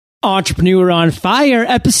Entrepreneur on Fire,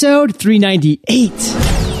 episode 398.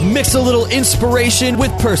 Mix a little inspiration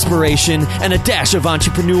with perspiration and a dash of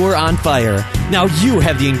entrepreneur on fire. Now you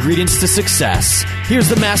have the ingredients to success. Here's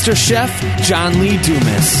the master chef, John Lee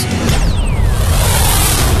Dumas.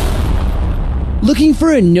 Looking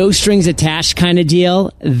for a no strings attached kind of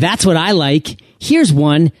deal? That's what I like. Here's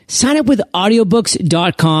one. Sign up with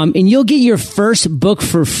audiobooks.com and you'll get your first book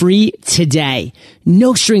for free today.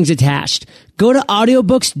 No strings attached. Go to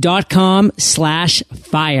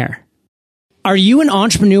audiobooks.com/fire. Are you an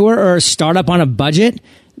entrepreneur or a startup on a budget?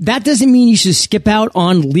 That doesn't mean you should skip out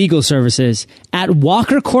on legal services. At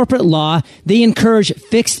Walker Corporate Law, they encourage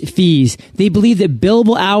fixed fees. They believe that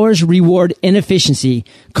billable hours reward inefficiency.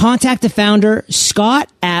 Contact the founder,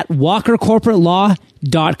 Scott, at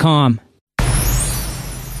walkercorporatelaw.com.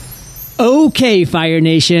 Okay, Fire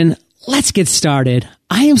Nation, let's get started.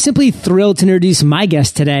 I am simply thrilled to introduce my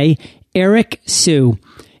guest today, Eric Siu.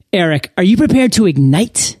 Eric, are you prepared to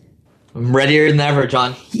ignite? I'm readier than ever,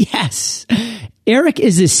 John. Yes. Eric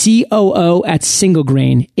is the COO at Single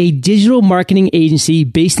Grain, a digital marketing agency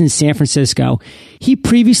based in San Francisco. He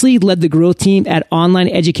previously led the growth team at online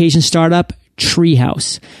education startup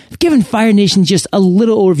Treehouse. I've given Fire Nation just a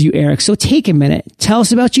little overview, Eric, so take a minute. Tell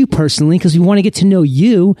us about you personally, because we want to get to know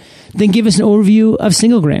you. Then give us an overview of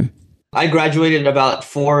Single Grain. I graduated about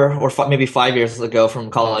 4 or maybe 5 years ago from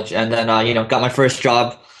college, and then got my first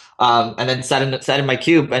job, and then sat in my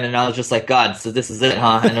cube, and then I was just like, God, so this is it,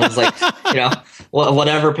 huh? And it was like,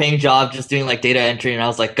 whatever paying job, just doing like data entry, and I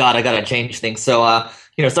was like, God, I gotta change things. So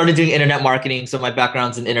started doing internet marketing. So my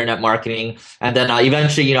background's in internet marketing, and then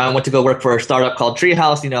eventually, I went to go work for a startup called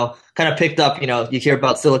Treehouse. Kind of picked up. You hear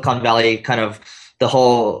about Silicon Valley, kind of the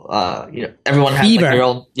whole, everyone has like their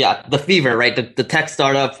own, the fever, right? The tech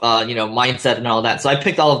startup, mindset and all that. So I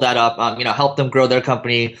picked all of that up, helped them grow their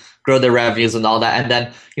company, grow their revenues and all that. And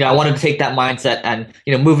then, I wanted to take that mindset and,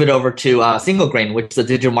 move it over to Single Grain, which is a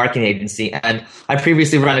digital marketing agency. And I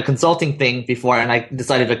previously ran a consulting thing before, and I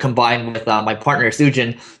decided to combine with my partner,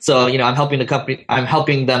 Sujin. So, I'm helping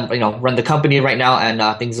them, run the company right now, and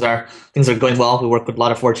things are going well. We work with a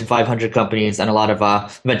lot of Fortune 500 companies and a lot of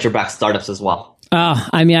venture-backed startups as well. Oh,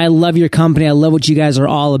 I love your company. I love what you guys are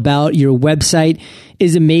all about. Your website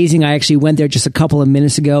is amazing. I actually went there just a couple of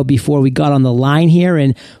minutes ago before we got on the line here,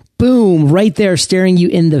 and boom, right there staring you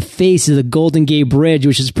in the face is the Golden Gate Bridge,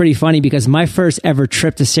 which is pretty funny because my first ever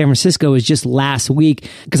trip to San Francisco was just last week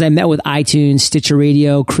because I met with iTunes, Stitcher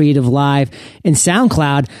Radio, Creative Live, and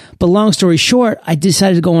SoundCloud. But long story short, I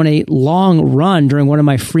decided to go on a long run during one of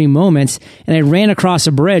my free moments, and I ran across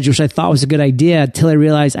a bridge, which I thought was a good idea until I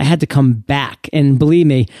realized I had to come back. And believe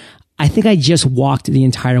me, I think I just walked the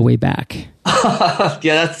entire way back.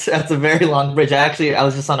 Yeah, that's a very long bridge. I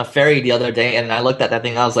was just on a ferry the other day, and I looked at that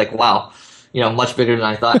thing. I was like, wow, much bigger than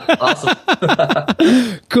I thought. Awesome.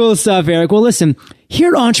 Cool stuff, Eric. Well, listen,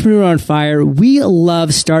 here at Entrepreneur on Fire, we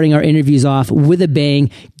love starting our interviews off with a bang,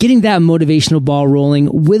 getting that motivational ball rolling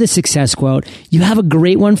with a success quote. You have a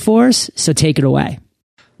great one for us, so take it away.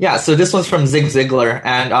 Yeah, so this one's from Zig Ziglar,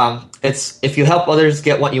 and it's if you help others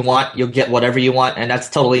get what you want, you'll get whatever you want, and that's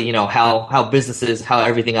totally how business is, how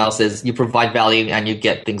everything else is. You provide value and you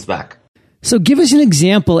get things back. So give us an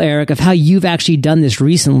example, Eric, of how you've actually done this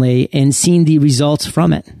recently and seen the results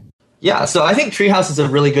from it. Yeah, so I think Treehouse is a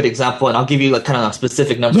really good example, and I'll give you kind of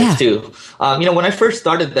specific numbers too. When I first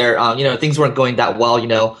started there, things weren't going that well.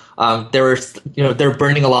 They're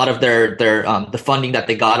burning a lot of their the funding that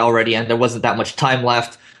they got already, and there wasn't that much time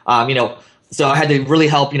left. So I had to really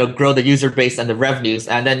help, grow the user base and the revenues.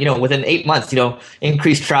 And then, within 8 months,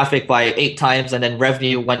 increased traffic by 8 times. And then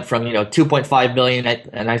revenue went from, 2.5 million.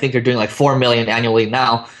 And I think they're doing like 4 million annually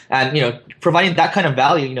now. And, providing that kind of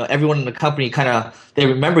value, everyone in the company they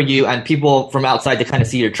remember you, and people from outside, they kind of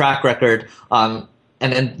see your track record. And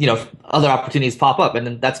then, other opportunities pop up. And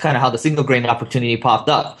then that's kind of how the Single Grain opportunity popped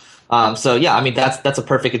up. That's a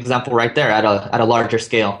perfect example right there at a larger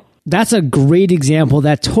scale. That's a great example.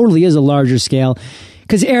 That totally is a larger scale.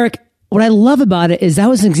 Because Eric, what I love about it is that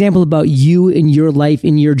was an example about you and your life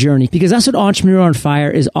and your journey, because that's what Entrepreneur on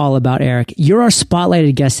Fire is all about, Eric. You're our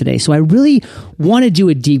spotlighted guest today. So I really want to do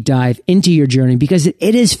a deep dive into your journey because it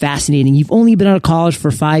is fascinating. You've only been out of college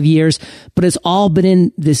for 5 years, but it's all been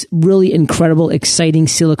in this really incredible, exciting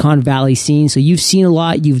Silicon Valley scene. So you've seen a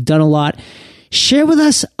lot, you've done a lot. Share with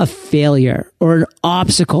us a failure or an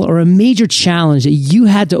obstacle or a major challenge that you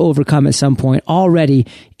had to overcome at some point already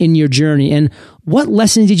in your journey. And what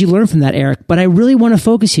lessons did you learn from that, Eric? But I really want to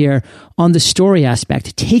focus here on the story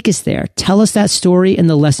aspect. Take us there. Tell us that story and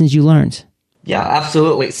the lessons you learned. Yeah,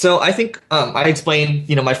 absolutely. So I think I explained,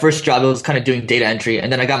 my first job was kind of doing data entry,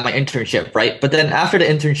 and then I got my internship, right? But then after the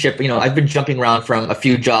internship, I've been jumping around from a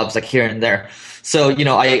few jobs like here and there. So,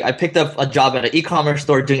 I picked up a job at an e-commerce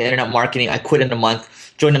store doing internet marketing. I quit in a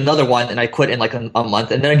month, joined another one, and I quit in like a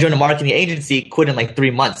month. And then I joined a marketing agency, quit in like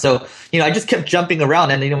 3 months. So, I just kept jumping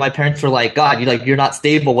around, and, my parents were like, God, you're not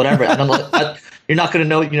stable, whatever. I don't know. You're not going to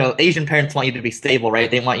know, Asian parents want you to be stable,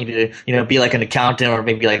 right? They want you to, be like an accountant or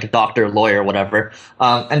maybe like a doctor, lawyer, whatever.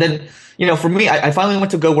 And then, for me, I finally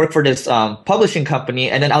went to go work for this publishing company.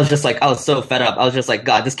 And then I was just like, I was so fed up. I was just like,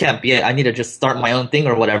 God, this can't be it. I need to just start my own thing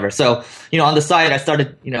or whatever. So, on the side, I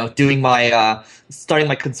started, doing starting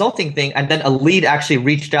my consulting thing. And then a lead actually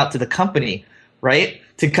reached out to the company, right?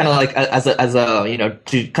 To kind of like as a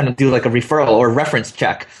to kind of do like a referral or reference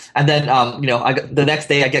check. And then the next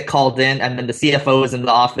day I get called in, and then the CFO is in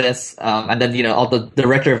the office, and then all the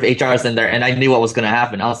director of HR is in there, and I knew what was going to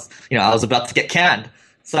happen. I was about to get canned.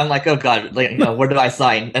 So I'm like, oh God, like, where do I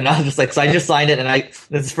sign? And I was just like, so I just signed it, and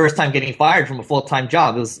this is the first time getting fired from a full-time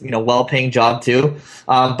job. It was, well-paying job too.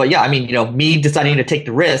 But yeah, I mean, me deciding to take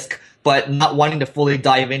the risk, but not wanting to fully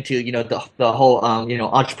dive into, the whole,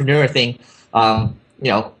 entrepreneur thing,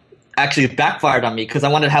 actually backfired on me because I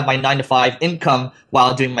wanted to have my 9 to 5 income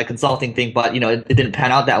while doing my consulting thing, but it didn't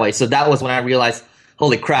pan out that way. So that was when I realized,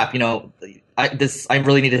 holy crap, I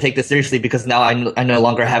really need to take this seriously because now I no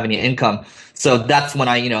longer have any income. So that's when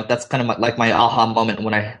that's kind of like my aha moment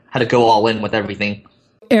when I had to go all in with everything.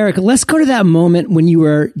 Eric, let's go to that moment when you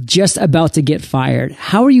were just about to get fired.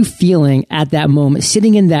 How are you feeling at that moment,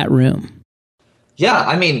 sitting in that room? Yeah,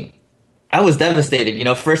 I mean, I was devastated.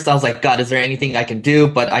 First I was like, God, is there anything I can do?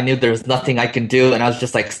 But I knew there was nothing I can do. And I was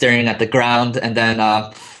just like staring at the ground. And then,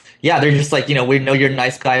 they're just like, we know you're a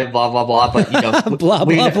nice guy, blah, blah, blah. But, blah,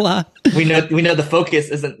 blah, blah. We know the focus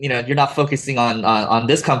isn't, you're not focusing on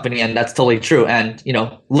this company. And that's totally true. And,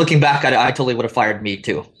 looking back at it, I totally would have fired me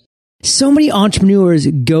too. So many entrepreneurs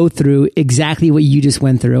go through exactly what you just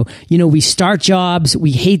went through. We start jobs,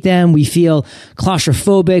 we hate them, we feel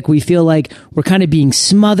claustrophobic, we feel like we're kind of being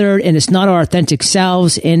smothered and it's not our authentic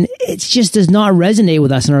selves, and it just does not resonate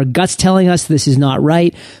with us, and our gut's telling us this is not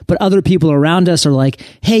right. But other people around us are like,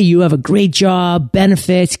 hey, you have a great job,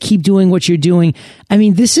 benefits, keep doing what you're doing. I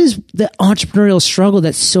mean, this is the entrepreneurial struggle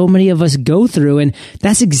that so many of us go through. And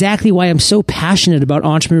that's exactly why I'm so passionate about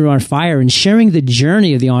Entrepreneur on Fire and sharing the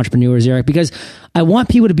journey of the entrepreneurs, Eric, because I want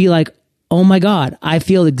people to be like, oh my God, I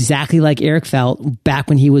feel exactly like Eric felt back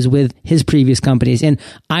when he was with his previous companies. And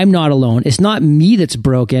I'm not alone. It's not me that's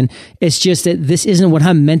broken. It's just that this isn't what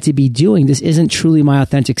I'm meant to be doing. This isn't truly my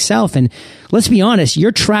authentic self. And let's be honest,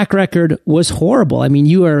 your track record was horrible. I mean,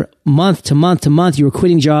 you were month to month to month, you were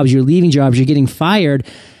quitting jobs, you're leaving jobs, you're getting fired.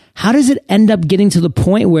 How does it end up getting to the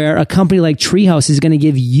point where a company like Treehouse is going to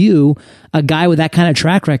give you, a guy with that kind of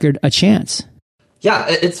track record, a chance? Yeah,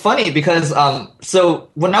 it's funny because so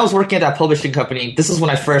when I was working at that publishing company, this is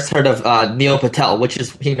when I first heard of Neil Patel, which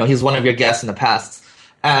is he's one of your guests in the past,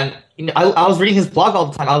 and I was reading his blog all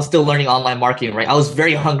the time. I was still learning online marketing, right? I was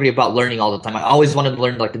very hungry about learning all the time. I always wanted to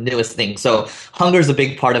learn like the newest thing. So hunger is a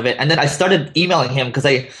big part of it. And then I started emailing him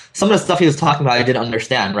because some of the stuff he was talking about I didn't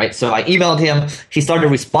understand, right? So I emailed him. He started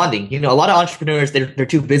responding. A lot of entrepreneurs they're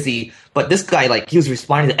too busy, but this guy he was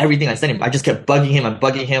responding to everything I sent him. I just kept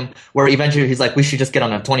bugging him, where eventually he's like, we should just get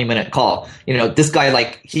on a 20-minute call. This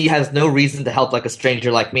guy he has no reason to help like a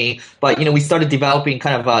stranger like me, but we started developing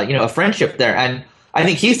kind of a friendship there. And I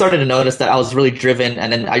think he started to notice that I was really driven,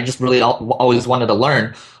 and then I just really always wanted to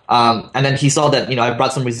learn. And then he saw that, I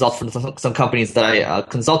brought some results from some companies that I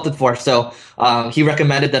consulted for. So he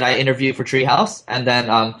recommended that I interview for Treehouse. And then,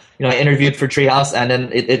 I interviewed for Treehouse, and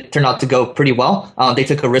then it turned out to go pretty well. They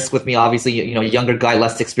took a risk with me, obviously, younger guy,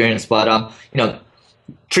 less experienced. But,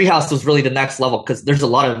 Treehouse was really the next level because there's a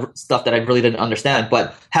lot of stuff that I really didn't understand.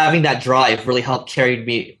 But having that drive really helped carry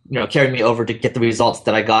me over to get the results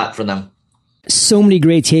that I got from them. So many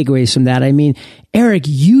great takeaways from that. I mean, Eric,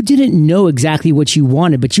 you didn't know exactly what you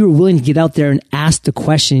wanted, but you were willing to get out there and ask the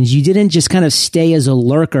questions. You didn't just kind of stay as a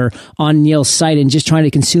lurker on Neil's site and just trying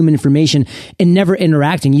to consume information and never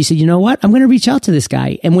interacting. You said, you know what? I'm going to reach out to this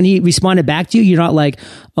guy. And when he responded back to you, you're not like,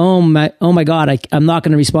 oh my God, I'm not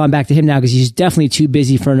going to respond back to him now because he's definitely too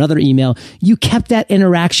busy for another email. You kept that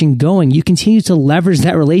interaction going. You continued to leverage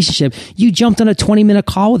that relationship. You jumped on a 20-minute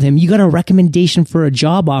call with him. You got a recommendation for a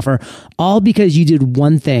job offer, all because you did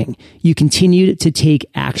one thing. You continued to take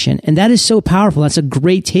action. And that is so powerful. That's a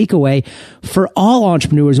great takeaway for all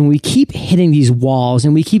entrepreneurs when we keep hitting these walls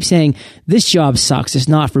and we keep saying, this job sucks. It's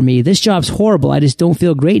not for me. This job's horrible. I just don't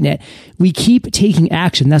feel great in it. We keep taking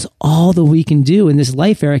action. That's all that we can do in this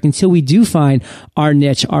life, Eric, until we do find our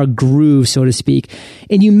niche, our groove, so to speak.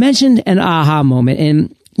 And you mentioned an aha moment,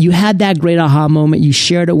 and you had that great aha moment. You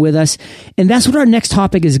shared it with us. And that's what our next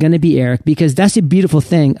topic is going to be, Eric, because that's the beautiful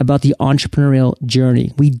thing about the entrepreneurial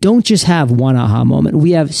journey. We don't just have one aha moment.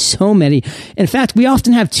 We have so many. In fact, we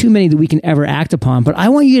often have too many that we can ever act upon. But I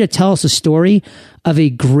want you to tell us a story of a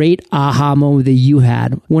great aha moment that you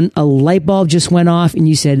had when a light bulb just went off and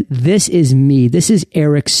you said, this is me. This is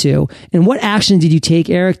Eric Sue. And what action did you take,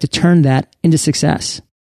 Eric, to turn that into success?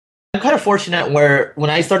 I'm kind of fortunate where when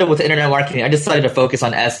I started with internet marketing, I decided to focus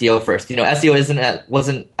on SEO first. SEO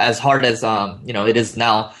wasn't as hard as it is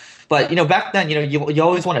now. But back then, you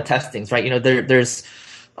always want to test things, right? There's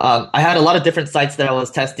I had a lot of different sites that I was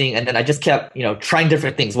testing, and then I just kept trying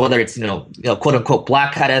different things. Whether it's quote unquote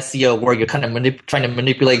black hat SEO, where you're kind of trying to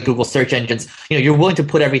manipulate Google search engines. You're willing to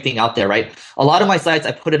put everything out there, right? A lot of my sites,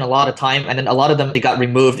 I put in a lot of time, and then a lot of them they got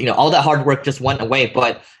removed. All that hard work just went away,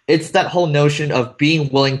 but it's that whole notion of being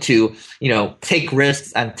willing to, take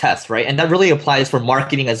risks and test, right? And that really applies for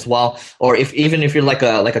marketing as well. Or even if you're like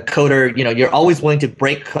a coder, you're always willing to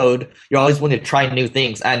break code. You're always willing to try new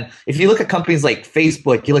things. And if you look at companies like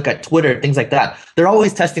Facebook, you look at Twitter, things like that, they're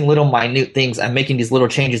always testing little minute things and making these little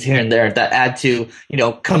changes here and there that add to,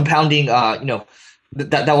 compounding,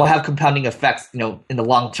 that will have compounding effects, in the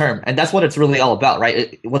long term. And that's what it's really all about,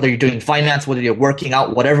 right? Whether you're doing finance, whether you're working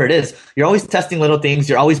out, whatever it is, you're always testing little things.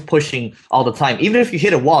 You're always pushing all the time. Even if you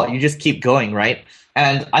hit a wall, you just keep going, right?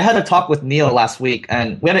 And I had a talk with Neil last week,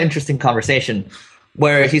 and we had an interesting conversation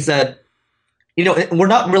where he said, we're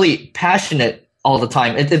not really passionate all the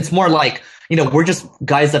time. It's more like, we're just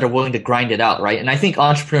guys that are willing to grind it out, right? And I think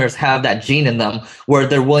entrepreneurs have that gene in them where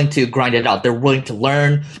they're willing to grind it out. They're willing to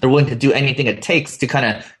learn. They're willing to do anything it takes to kind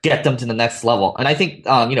of get them to the next level. And I think,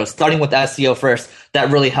 starting with SEO first,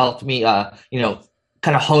 that really helped me, kind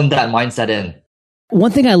of hone that mindset in.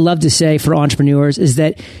 One thing I love to say for entrepreneurs is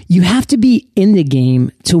that you have to be in the game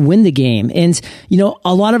to win the game. And,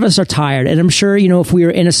 a lot of us are tired. And I'm sure, if we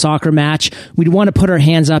were in a soccer match, we'd want to put our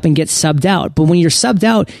hands up and get subbed out. But when you're subbed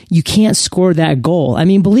out, you can't score that goal. I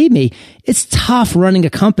mean, believe me, it's tough running a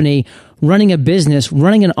company, running a business,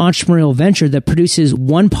 running an entrepreneurial venture that produces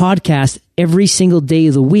one podcast every single day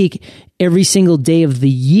of the week, every single day of the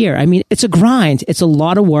year. I mean, it's a grind. It's a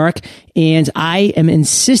lot of work. And I am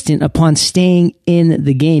insistent upon staying in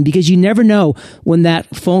the game because you never know when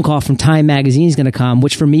that phone call from Time Magazine is going to come,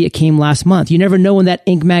 which for me, it came last month. You never know when that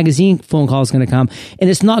Inc. Magazine phone call is going to come. And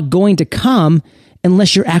it's not going to come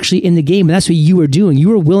unless you're actually in the game. And that's what you were doing. You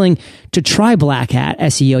were willing to try black hat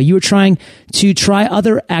SEO. You were trying to try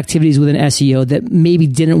other activities within SEO that maybe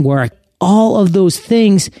didn't work. All of those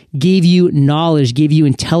things gave you knowledge, gave you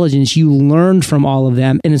intelligence. You learned from all of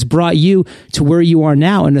them, and it's brought you to where you are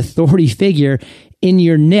now, an authority figure in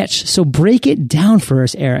your niche. So break it down for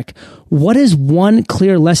us, Eric. What is one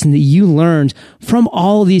clear lesson that you learned from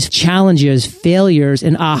all of these challenges, failures,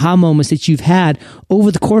 and aha moments that you've had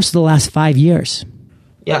over the course of the last 5 years?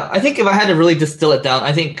 Yeah, I think if I had to really distill it down,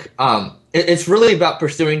 I think it's really about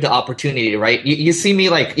pursuing the opportunity, right? You see me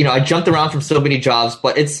I jumped around from so many jobs,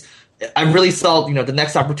 but I really saw, the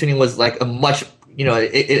next opportunity was like a much,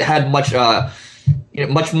 it had much,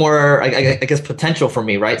 much more, I guess, potential for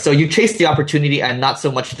me, right? So you chase the opportunity and not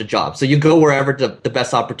so much the job. So you go wherever the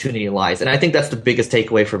best opportunity lies. And I think that's the biggest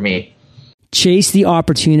takeaway for me. Chase the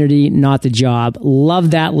opportunity, not the job.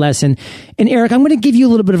 Love that lesson. And Eric, I'm going to give you a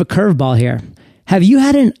little bit of a curveball here. Have you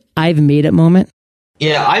had an I've made it moment?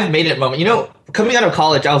 Yeah, I've made it moment. Coming out of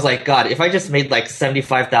college, I was like, God, if I just made like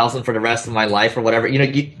 $75,000 for the rest of my life or whatever,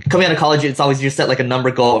 coming out of college, it's always you set like a number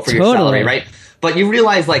goal for your salary, right? But you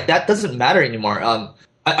realize like that doesn't matter anymore.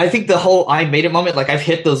 I think the whole I made it moment, like I've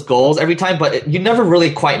hit those goals every time, but you never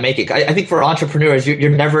really quite make it. I think for entrepreneurs, you're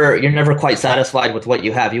never quite satisfied with what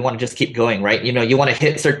you have. You want to just keep going, right? You want to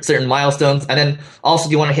hit certain milestones, and then also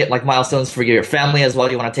you want to hit like milestones for your family as well.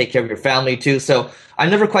 You want to take care of your family too. So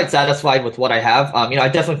I'm never quite satisfied with what I have. I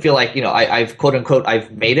definitely feel like I've quote unquote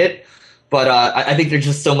I've made it, but I think there's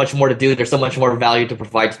just so much more to do. There's so much more value to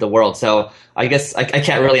provide to the world. So I guess I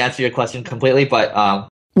can't really answer your question completely, but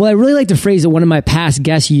well, I really like the phrase that one of my past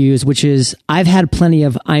guests used, which is, I've had plenty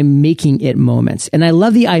of I'm making it moments. And I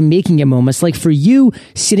love the I'm making it moments. Like for you,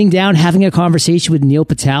 sitting down, having a conversation with Neil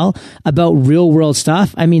Patel about real world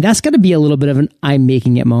stuff. I mean, that's got to be a little bit of an I'm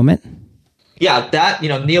making it moment. Yeah, that,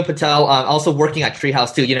 Neil Patel, also working at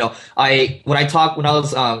Treehouse too. When I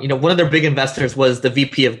was, one of their big investors was the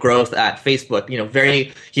VP of growth at Facebook.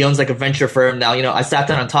 He owns like a venture firm now. I sat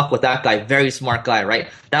down and talked with that guy, very smart guy, right?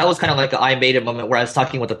 That was kind of like an I made it moment where I was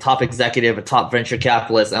talking with a top executive, a top venture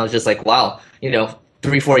capitalist, and I was just like, wow,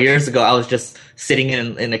 3-4 years ago, I was just sitting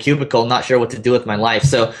in a cubicle, not sure what to do with my life.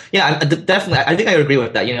 So yeah, definitely, I think I agree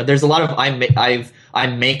with that. There's a lot of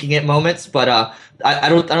I'm making it moments, but I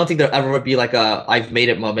don't think there'll ever be like a I've made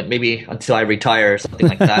it moment. Maybe until I retire or something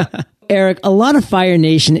like that. Eric, a lot of Fire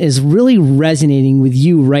Nation is really resonating with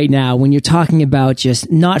you right now when you're talking about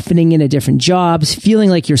just not fitting into different jobs, feeling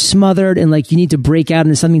like you're smothered and like you need to break out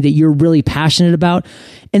into something that you're really passionate about.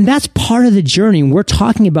 And that's part of the journey. We're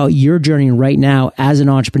talking about your journey right now as an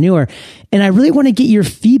entrepreneur. And I really want to get your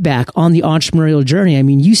feedback on the entrepreneurial journey. I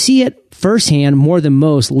mean, you see it firsthand more than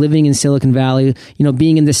most living in Silicon Valley,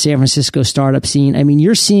 being in the San Francisco startup scene. I mean,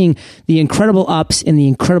 you're seeing the incredible ups and the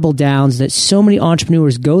incredible downs that so many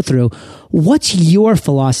entrepreneurs go through. What's your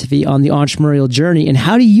philosophy on the entrepreneurial journey, and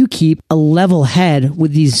how do you keep a level head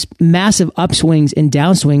with these massive upswings and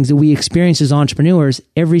downswings that we experience as entrepreneurs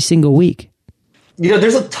every single week?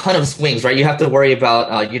 There's a ton of swings, right? You have to worry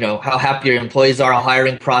about, how happy your employees are,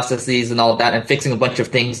 hiring processes and all of that, and fixing a bunch of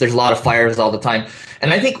things. There's a lot of fires all the time.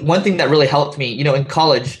 And I think one thing that really helped me, in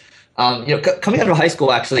college, coming out of high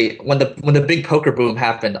school, actually, when the big poker boom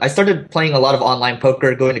happened, I started playing a lot of online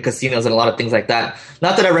poker, going to casinos and a lot of things like that.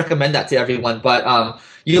 Not that I recommend that to everyone, but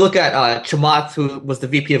you look at Chamath, who was the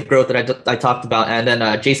VP of growth that I talked about, and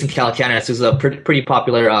then Jason Calacanis, who's a pretty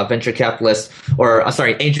popular venture capitalist,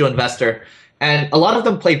 angel investor. And a lot of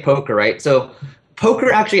them played poker, right? So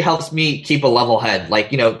poker actually helps me keep a level head.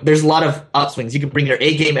 Like, there's a lot of upswings. You can bring your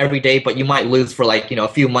A game every day, but you might lose for like, a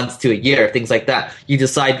few months to a year, things like that. You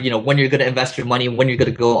decide, when you're going to invest your money, when you're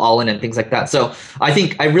going to go all in and things like that. So I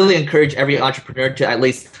think I really encourage every entrepreneur to at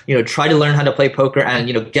least, try to learn how to play poker and,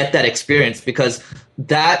 get that experience, because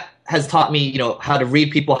that has taught me, how to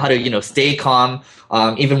read people, how to, stay calm,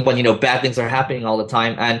 even when, bad things are happening all the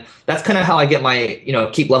time. And that's kind of how I get my,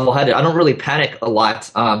 keep level headed. I don't really panic a lot.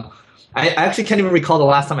 I actually can't even recall the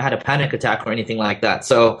last time I had a panic attack or anything like that.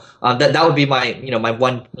 So that would be my, my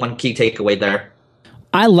one key takeaway there.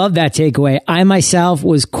 I love that takeaway. I myself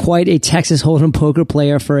was quite a Texas Hold'em poker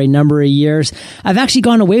player for a number of years. I've actually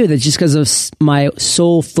gone away with it just because of my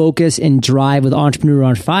sole focus and drive with Entrepreneur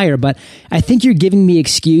on Fire. But I think you're giving me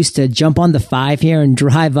excuse to jump on the 5 here and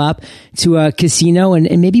drive up to a casino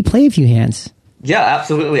and maybe play a few hands. Yeah,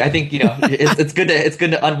 absolutely. I think, it's good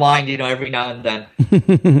to unwind, every now and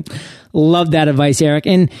then. Love that advice, Eric.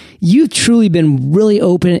 And you've truly been really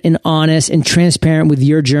open and honest and transparent with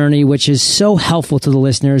your journey, which is so helpful to the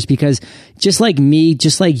listeners, because just like me,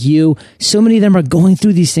 just like you, so many of them are going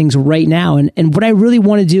through these things right now. And what I really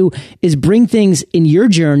want to do is bring things in your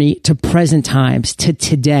journey to present times, to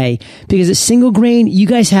today, because at Single Grain, you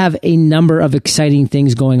guys have a number of exciting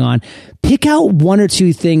things going on. Pick out 1 or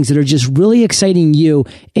 2 things that are just really exciting you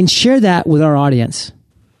and share that with our audience.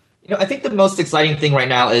 I think the most exciting thing right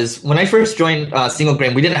now is when I first joined Single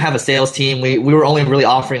Grain, we didn't have a sales team. We were only really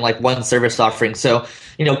offering like one service offering. So,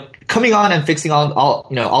 coming on and fixing all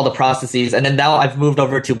the processes. And then now I've moved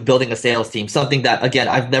over to building a sales team, something that, again,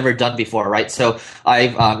 I've never done before, right? So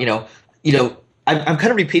I've, I'm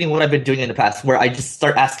kind of repeating what I've been doing in the past, where I just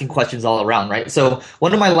start asking questions all around, right? So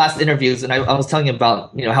one of my last interviews, and I was telling you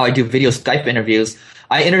about, how I do video Skype interviews.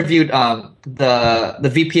 I interviewed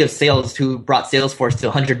the VP of sales who brought Salesforce to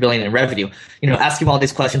 100 billion in revenue, asking all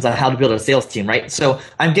these questions on how to build a sales team, right? So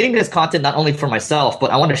I'm getting this content not only for myself,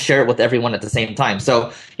 but I want to share it with everyone at the same time.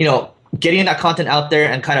 So, getting that content out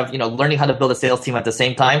there and kind of, learning how to build a sales team at the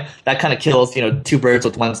same time, that kind of kills, 2 birds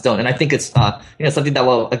with 1 stone. And I think it's, something that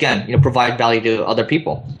will, again, provide value to other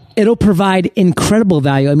people. It'll provide incredible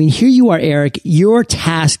value. I mean, here you are, Eric. You're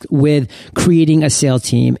tasked with creating a sales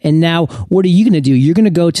team. And now what are you going to do? You're going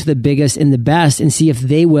to go to the biggest and the best and see if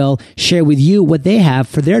they will share with you what they have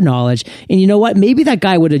for their knowledge. And you know what? Maybe that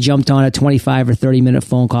guy would have jumped on a 25 or 30-minute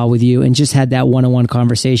phone call with you and just had that one-on-one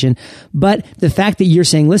conversation. But the fact that you're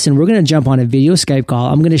saying, listen, we're going to jump on a video Skype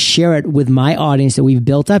call. I'm going to share it with my audience that we've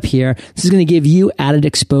built up here. This is going to give you added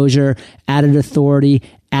exposure, added authority,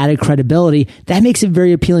 added credibility. That makes it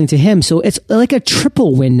very appealing to him. So it's like a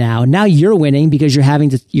triple win now. Now you're winning because you're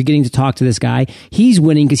getting to talk to this guy. He's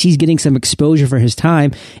winning because he's getting some exposure for his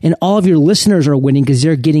time. And all of your listeners are winning because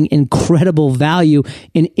they're getting incredible value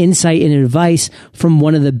and insight and advice from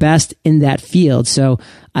one of the best in that field. So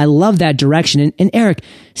I love that direction. And Eric,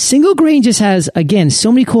 Single Grain just has, again,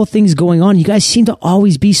 so many cool things going on. You guys seem to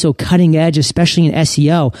always be so cutting edge, especially in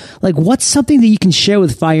SEO. Like, what's something that you can share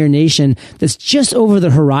with Fire Nation that's just over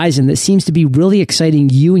the horizon that seems to be really exciting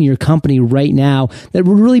you and your company right now that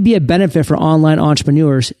would really be a benefit for online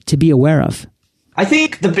entrepreneurs to be aware of? I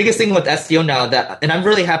think the biggest thing with SEO now and I'm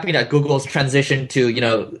really happy that Google's transitioned to,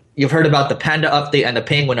 you've heard about the Panda update and the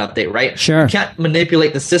Penguin update, right? Sure. You can't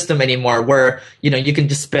manipulate the system anymore where, you can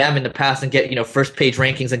just spam in the past and get, first page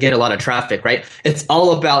rankings and get a lot of traffic, right? It's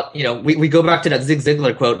all about, we go back to that Zig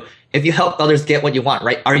Ziglar quote, if you help others get what you want,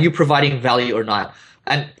 right? Are you providing value or not?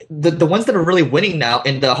 And the ones that are really winning now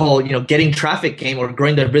in the whole, getting traffic game or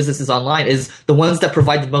growing their businesses online is the ones that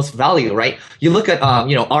provide the most value, right? You look at,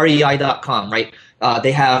 rei.com, right?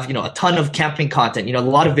 They have, a ton of camping content, a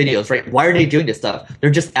lot of videos, right? Why are they doing this stuff?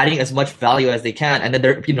 They're just adding as much value as they can. And then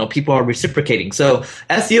they're, people are reciprocating. So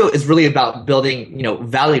SEO is really about building,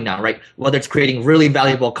 value now, right? Whether it's creating really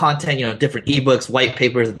valuable content, different ebooks, white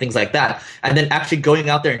papers and things like that. And then actually going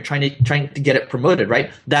out there and trying to get it promoted,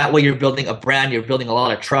 right? That way you're building a brand, you're building a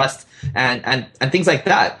lot of trust and things like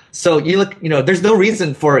that. So you look, there's no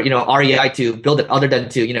reason for, REI to build it other than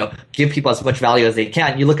to, give people as much value as they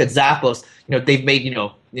can. You look at Zappos, they've made,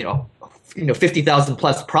 50,000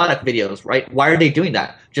 plus product videos, right? Why are they doing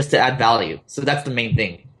that? Just to add value. So that's the main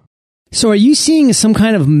thing. So are you seeing some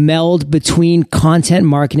kind of meld between content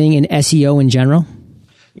marketing and SEO in general?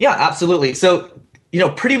 Yeah, absolutely. So,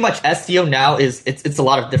 pretty much SEO now it's a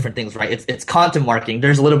lot of different things, right? It's content marketing.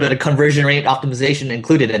 There's a little bit of conversion rate optimization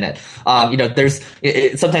included in it.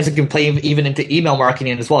 Sometimes it can play even into email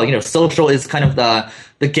marketing as well. Social is kind of the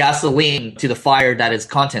gasoline to the fire that is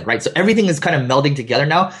content, right? So everything is kind of melding together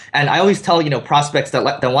now. And I always tell, prospects that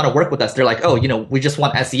want to work with us, they're like, oh, we just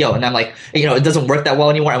want SEO. And I'm like, it doesn't work that well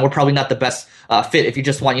anymore. And we're probably not the best fit if you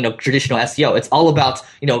just want, traditional SEO. It's all about,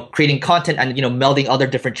 creating content and, melding other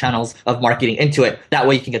different channels of marketing into it. That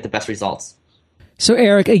way you can get the best results. So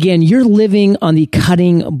Eric, again, you're living on the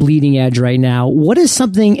cutting, bleeding edge right now. What is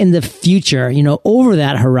something in the future, over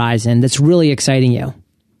that horizon that's really exciting you?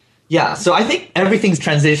 Yeah, so I think everything's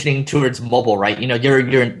transitioning towards mobile, right? You're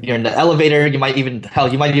in the elevator. You might even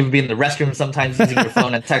be in the restroom sometimes using your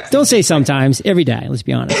phone and text. Don't say sometimes. Every day. Let's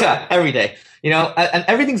be honest. Yeah, every day. And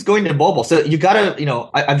everything's going to mobile. So you gotta,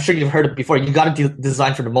 I'm sure you've heard it before. You gotta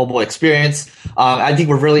design for the mobile experience. I think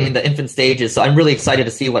we're really in the infant stages. So I'm really excited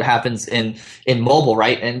to see what happens in mobile,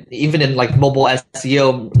 right? And even in like mobile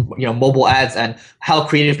SEO, mobile ads and how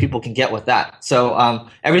creative people can get with that. So,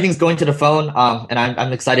 everything's going to the phone. And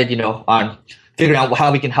I'm excited, on figuring out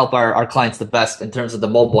how we can help our clients the best in terms of the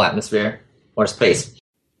mobile atmosphere or space.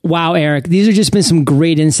 Wow, Eric, these have just been some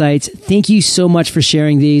great insights. Thank you so much for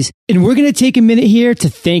sharing these. And we're going to take a minute here to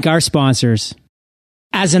thank our sponsors.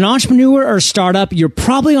 As an entrepreneur or startup, you're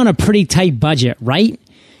probably on a pretty tight budget, right?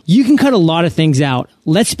 You can cut a lot of things out.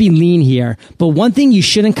 Let's be lean here. But one thing you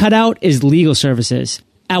shouldn't cut out is legal services.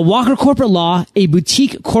 At Walker Corporate Law, a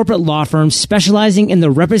boutique corporate law firm specializing in the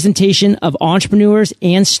representation of entrepreneurs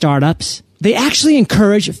and startups, they actually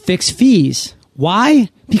encourage fixed fees. Why?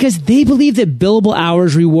 Because they believe that billable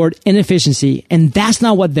hours reward inefficiency, and that's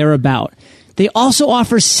not what they're about. They also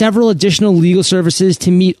offer several additional legal services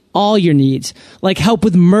to meet all your needs, like help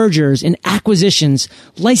with mergers and acquisitions,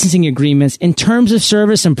 licensing agreements, and terms of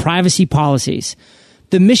service and privacy policies.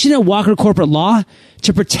 The mission at Walker Corporate Law?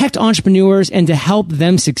 To protect entrepreneurs and to help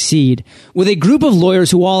them succeed. With a group of lawyers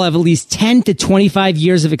who all have at least 10 to 25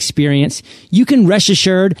 years of experience, you can rest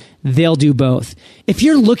assured they'll do both. If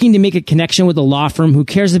you're looking to make a connection with a law firm who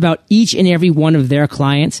cares about each and every one of their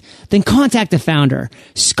clients, then contact the founder,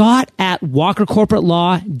 Scott at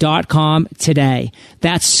walkercorporatelaw.com today.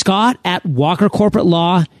 That's Scott at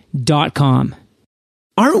walkercorporatelaw.com.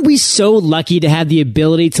 Aren't we so lucky to have the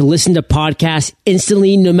ability to listen to podcasts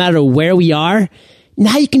instantly no matter where we are?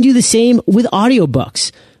 Now you can do the same with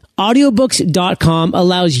audiobooks. Audiobooks.com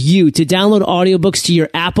allows you to download audiobooks to your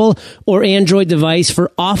Apple or Android device for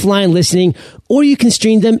offline listening, or you can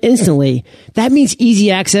stream them instantly. That means easy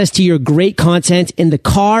access to your great content in the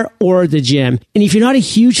car or the gym. And if you're not a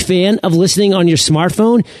huge fan of listening on your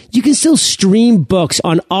smartphone, you can still stream books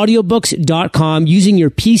on audiobooks.com using your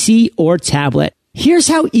PC or tablet. Here's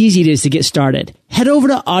how easy it is to get started. Head over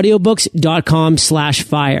to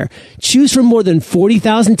audiobooks.com/fire. Choose from more than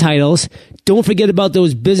 40,000 titles. Don't forget about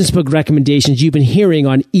those business book recommendations you've been hearing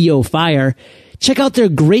on EO Fire. Check out their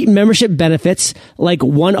great membership benefits like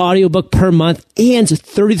 1 audiobook per month and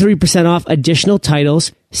 33% off additional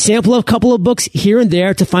titles. Sample a couple of books here and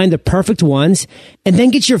there to find the perfect ones, and then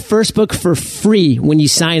get your first book for free when you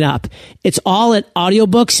sign up. It's all at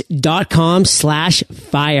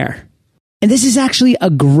audiobooks.com/fire. And this is actually a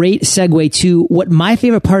great segue to what my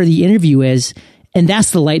favorite part of the interview is, and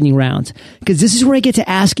that's the lightning round. Because this is where I get to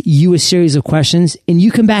ask you a series of questions, and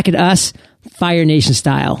you come back at us Fire Nation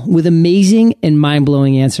style with amazing and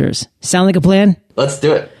mind-blowing answers. Sound like a plan? Let's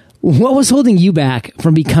do it. What was holding you back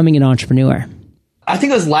from becoming an entrepreneur? I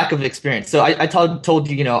think it was lack of experience. So I told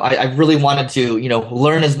you, I really wanted to,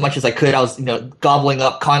 learn as much as I could. I was, gobbling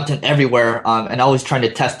up content everywhere, and always trying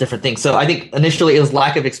to test different things. So I think initially it was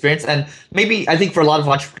lack of experience. And maybe I think for a lot of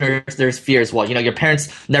entrepreneurs, there's fear as well. Your parents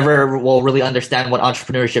never will really understand what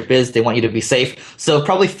entrepreneurship is. They want you to be safe. So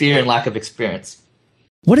probably fear and lack of experience.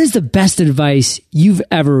 What is the best advice you've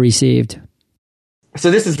ever received? So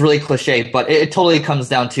this is really cliche, but it totally comes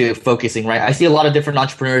down to focusing, right? I see a lot of different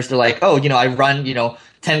entrepreneurs. They're like, oh, I run,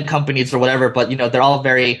 10 companies or whatever, but they're all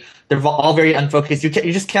very unfocused. You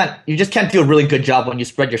just can't do a really good job when you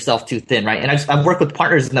spread yourself too thin, right? And I've worked with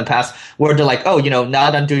partners in the past where they're like, oh, now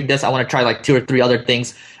that I'm doing this, I want to try like 2 or 3 other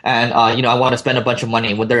things, and I want to spend a bunch of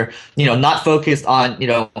money. When they're not focused on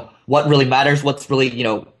what really matters, what's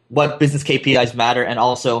really what business KPIs matter, and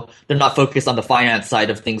also they're not focused on the finance side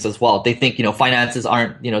of things as well. They think finances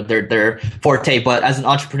aren't their forte, but as an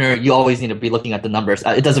entrepreneur, you always need to be looking at the numbers.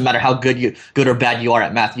 It doesn't matter how good or bad you are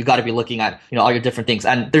at math. You got to be looking at all your different things.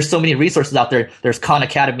 And there's so many resources out there. There's Khan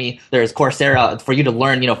Academy, there's Coursera for you to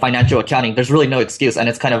learn financial accounting. There's really no excuse, and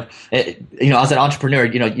it's kind of as an entrepreneur,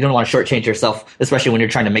 you don't want to shortchange yourself, especially when you're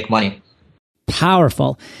trying to make money.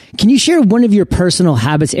 Powerful. Can you share one of your personal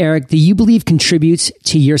habits, Eric, that you believe contributes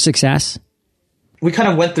to your success? We kind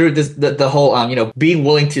of went through the whole, being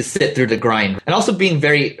willing to sit through the grind, and also being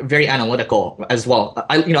very, very analytical as well.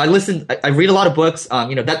 I read a lot of books.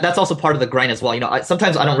 That's also part of the grind as well.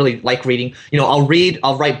 Sometimes I don't really like reading. I'll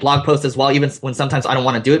write blog posts as well, even when sometimes I don't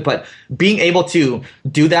want to do it. But being able to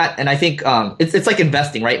do that, and I think it's like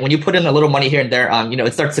investing, right? When you put in a little money here and there,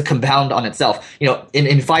 it starts to compound on itself. In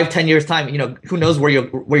 5-10 years time, who knows where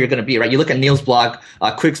you're going to be, right? You look at Neil's blog,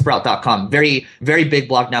 quicksprout.com, very, very big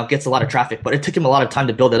blog now, gets a lot of traffic, but it took him a lot of time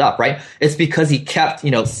to build it up, right? It's because he kept,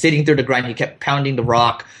 sitting through the grind. He kept pounding the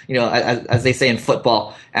rock, as they say in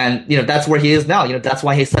football. And, that's where he is now. That's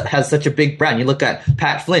why he has such a big brand. You look at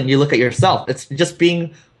Pat Flynn, you look at yourself. It's just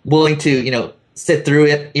being willing to, sit through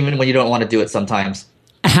it, even when you don't want to do it sometimes.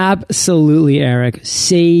 Absolutely, Eric.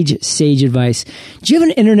 Sage advice. Do you have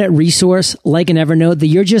an internet resource like an Evernote that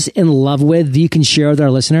you're just in love with that you can share with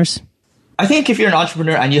our listeners? I think if you're an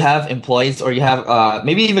entrepreneur and you have employees, or you have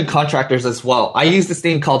maybe even contractors as well, I use this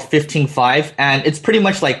thing called 15-5, and it's pretty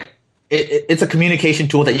much like it's a communication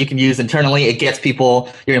tool that you can use internally. It gets your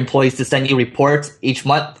employees to send you reports each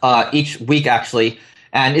week actually.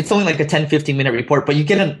 And it's only like a 10-15 minute report, but you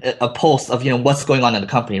get a pulse of what's going on in the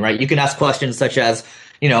company, right? You can ask questions such as,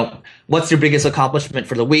 what's your biggest accomplishment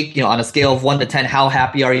for the week? On a scale of 1 to 10, how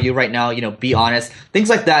happy are you right now? Be honest. Things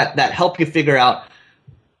like that help you figure out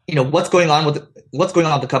what's going on with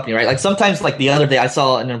the company, right? Like sometimes, like the other day, I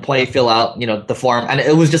saw an employee fill out, the form, and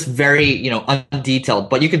it was just very, undetailed,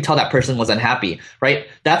 but you can tell that person was unhappy, right?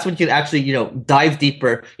 That's when you actually, dive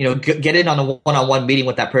deeper, get in on a one-on-one meeting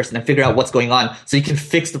with that person and figure out what's going on, so you can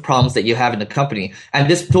fix the problems that you have in the company. And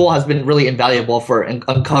this tool has been really invaluable for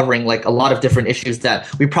uncovering like a lot of different issues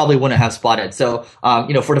that we probably wouldn't have spotted. So,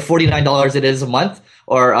 for the $49 it is a month,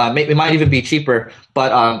 or it might even be cheaper,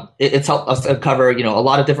 but it's helped us uncover, a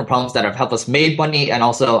lot of different problems that have helped us make money and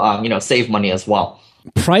also, save money as well.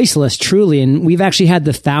 Priceless, truly. And we've actually had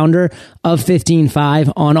the founder of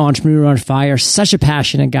 15-5 on Entrepreneur on Fire. Such a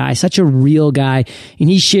passionate guy, such a real guy. And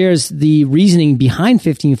he shares the reasoning behind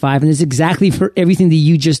 15-5, and it's exactly for everything that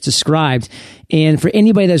you just described. And for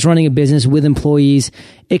anybody that's running a business with employees,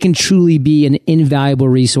 it can truly be an invaluable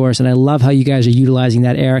resource. And I love how you guys are utilizing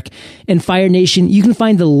that, Eric. And Fire Nation, you can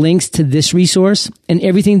find the links to this resource and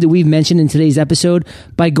everything that we've mentioned in today's episode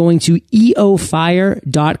by going to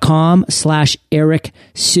eofire.com/Eric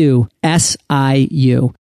Siu,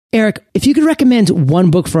 SIU. Eric, if you could recommend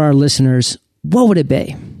one book for our listeners, what would it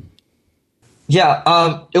be?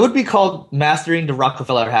 Yeah, it would be called Mastering the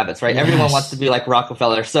Rockefeller Habits, right? Yes. Everyone wants to be like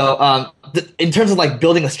Rockefeller. So in terms of like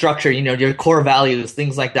building a structure, your core values,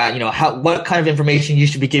 things like that, what kind of information you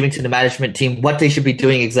should be giving to the management team, what they should be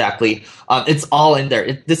doing exactly. It's all in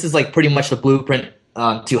there. This is like pretty much the blueprint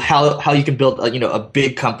to how you can build a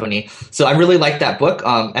big company. So I really like that book,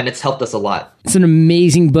 and it's helped us a lot. It's an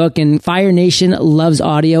amazing book, and Fire Nation loves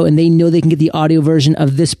audio, and they know they can get the audio version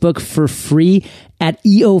of this book for free at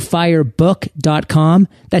eofirebook.com.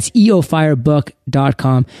 That's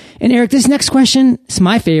eofirebook.com. And Eric, this next question is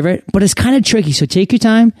my favorite, but it's kind of tricky. So take your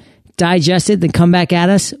time, digest it, then come back at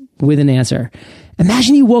us with an answer.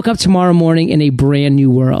 Imagine you woke up tomorrow morning in a brand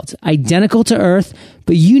new world, identical to Earth,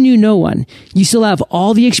 but you knew no one. You still have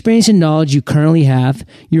all the experience and knowledge you currently have,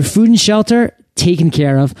 your food and shelter taken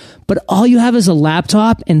care of, but all you have is a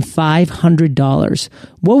laptop and $500.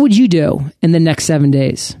 What would you do in the next 7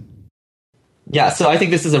 days? Yeah, so I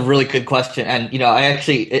think this is a really good question. And,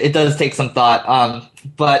 it does take some thought.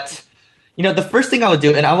 But the first thing I would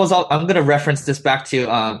do, and I'm going to reference this back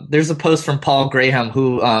to, there's a post from Paul Graham,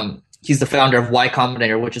 who, he's the founder of Y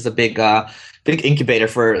Combinator, which is a big incubator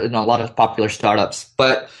for a lot of popular startups.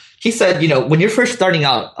 But he said, when you're first starting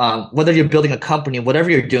out, whether you're building a company, whatever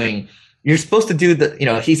you're doing, you're supposed to do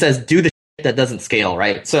he says, do the shit that doesn't scale,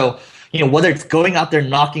 right? So, whether it's going out there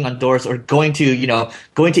knocking on doors or going to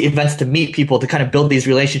events to meet people to kind of build these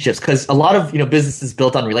relationships, because a lot of, business is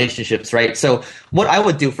built on relationships, right? So what I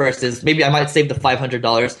would do first is maybe I might save the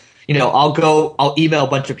 $500. I'll email a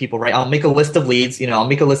bunch of people, right? I'll make a list of leads, I'll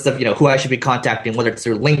make a list of, who I should be contacting, whether it's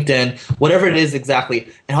through LinkedIn, whatever it is exactly.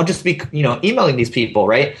 And I'll just be, emailing these people,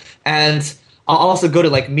 right? And I'll also go to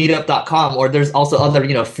like meetup.com, or there's also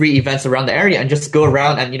other, free events around the area, and just go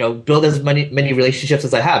around and, build as many relationships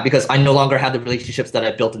as I have, because I no longer have the relationships that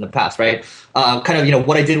I built in the past, right? Kind of,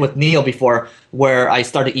 what I did with Neil before, where I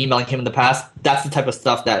started emailing him in the past, that's the type of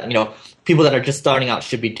stuff that, people that are just starting out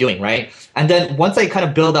should be doing, right? And then once I kind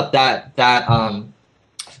of build up that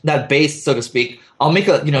base, so to speak,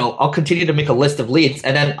 I'll continue to make a list of leads,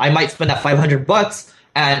 and then I might spend that $500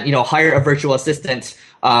 and, hire a virtual assistant,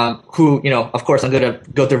 who, of course, I'm going to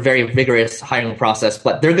go through a very vigorous hiring process,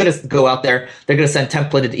 but they're going to go out there, they're going to send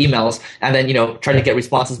templated emails, and then, try to get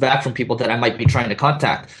responses back from people that I might be trying to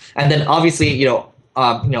contact. And then obviously,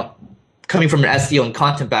 coming from an SEO and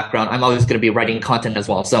content background, I'm always going to be writing content as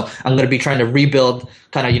well. So I'm going to be trying to rebuild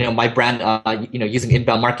kind of, my brand, using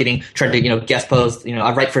inbound marketing, trying to, guest post,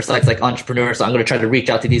 I write for sites like Entrepreneur. So I'm going to try to reach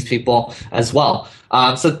out to these people as well.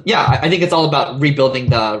 So yeah, I think it's all about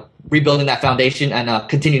rebuilding that foundation and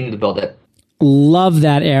continuing to build it. Love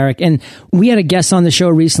that, Eric. And we had a guest on the show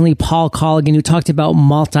recently, Paul Colligan, who talked about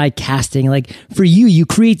multicasting. Like for you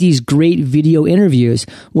create these great video interviews.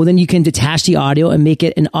 Well, then you can detach the audio and make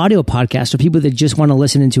it an audio podcast for people that just want to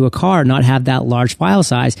listen into a car, not have that large file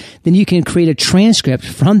size. Then you can create a transcript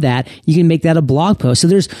from that. You can make that a blog post. So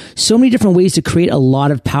there's so many different ways to create a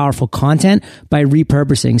lot of powerful content by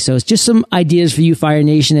repurposing. So it's just some ideas for you, Fire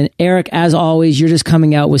Nation. And Eric, as always, you're just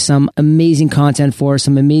coming out with some amazing content for us,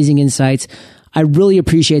 some amazing insights. I really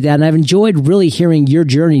appreciate that. And I've enjoyed really hearing your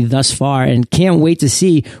journey thus far, and can't wait to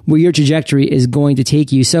see where your trajectory is going to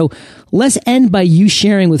take you. So let's end by you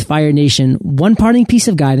sharing with Fire Nation one parting piece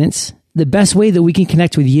of guidance, the best way that we can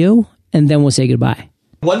connect with you, and then we'll say goodbye.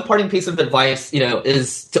 One parting piece of advice,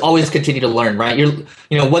 is to always continue to learn, right?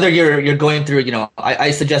 Whether you're going through,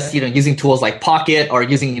 I suggest, using tools like Pocket, or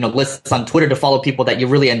using, lists on Twitter to follow people that you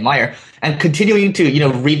really admire, and continuing to,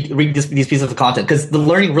 read these pieces of content, because the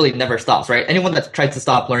learning really never stops, right? Anyone that tries to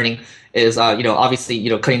stop learning is, obviously,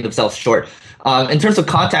 cutting themselves short. In terms of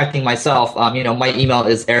contacting myself, my email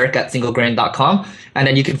is eric@singlegrain.com. And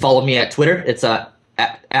then you can follow me at Twitter. It's at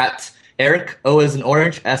Eric, O as in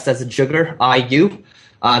orange, S as in sugar, IU.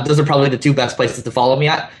 Those are probably the two best places to follow me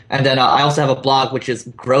at. And then I also have a blog, which is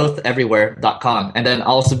growtheverywhere.com. And then I'll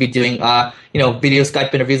also be doing, video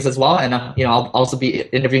Skype interviews as well. And, I'll also be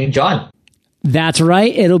interviewing John. That's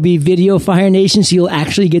right. It'll be video, Fire Nation, so you'll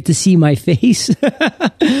actually get to see my face.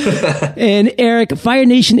 And Eric, Fire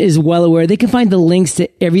Nation is well aware. They can find the links to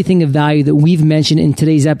everything of value that we've mentioned in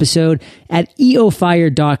today's episode at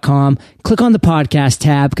eofire.com. Click on the podcast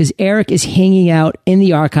tab, because Eric is hanging out in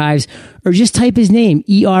the archives, or just type his name,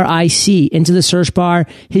 ERIC, into the search bar.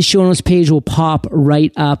 His show notes page will pop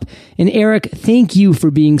right up. And Eric, thank you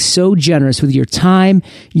for being so generous with your time,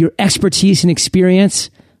 your expertise and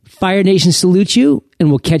experience. Fire Nation salutes you, and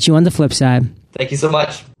we'll catch you on the flip side. Thank you so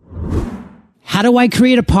much. How do I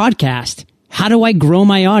create a podcast? How do I grow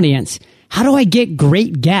my audience? How do I get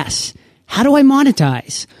great guests? How do I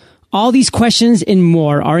monetize? All these questions and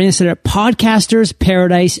more are answered at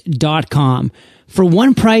podcastersparadise.com. For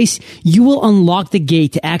one price, you will unlock the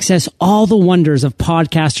gate to access all the wonders of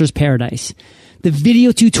Podcasters Paradise. The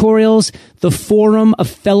video tutorials, the forum of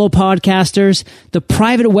fellow podcasters, the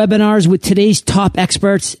private webinars with today's top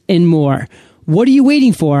experts, and more. What are you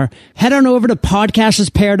waiting for? Head on over to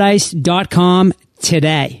podcastersparadise.com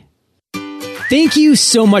today. Thank you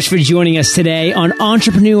so much for joining us today on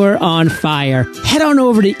Entrepreneur on Fire. Head on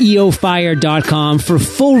over to eofire.com for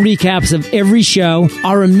full recaps of every show,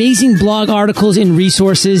 our amazing blog articles and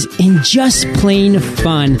resources, and just plain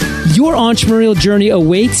fun. Your entrepreneurial journey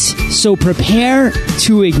awaits, so prepare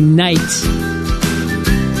to ignite.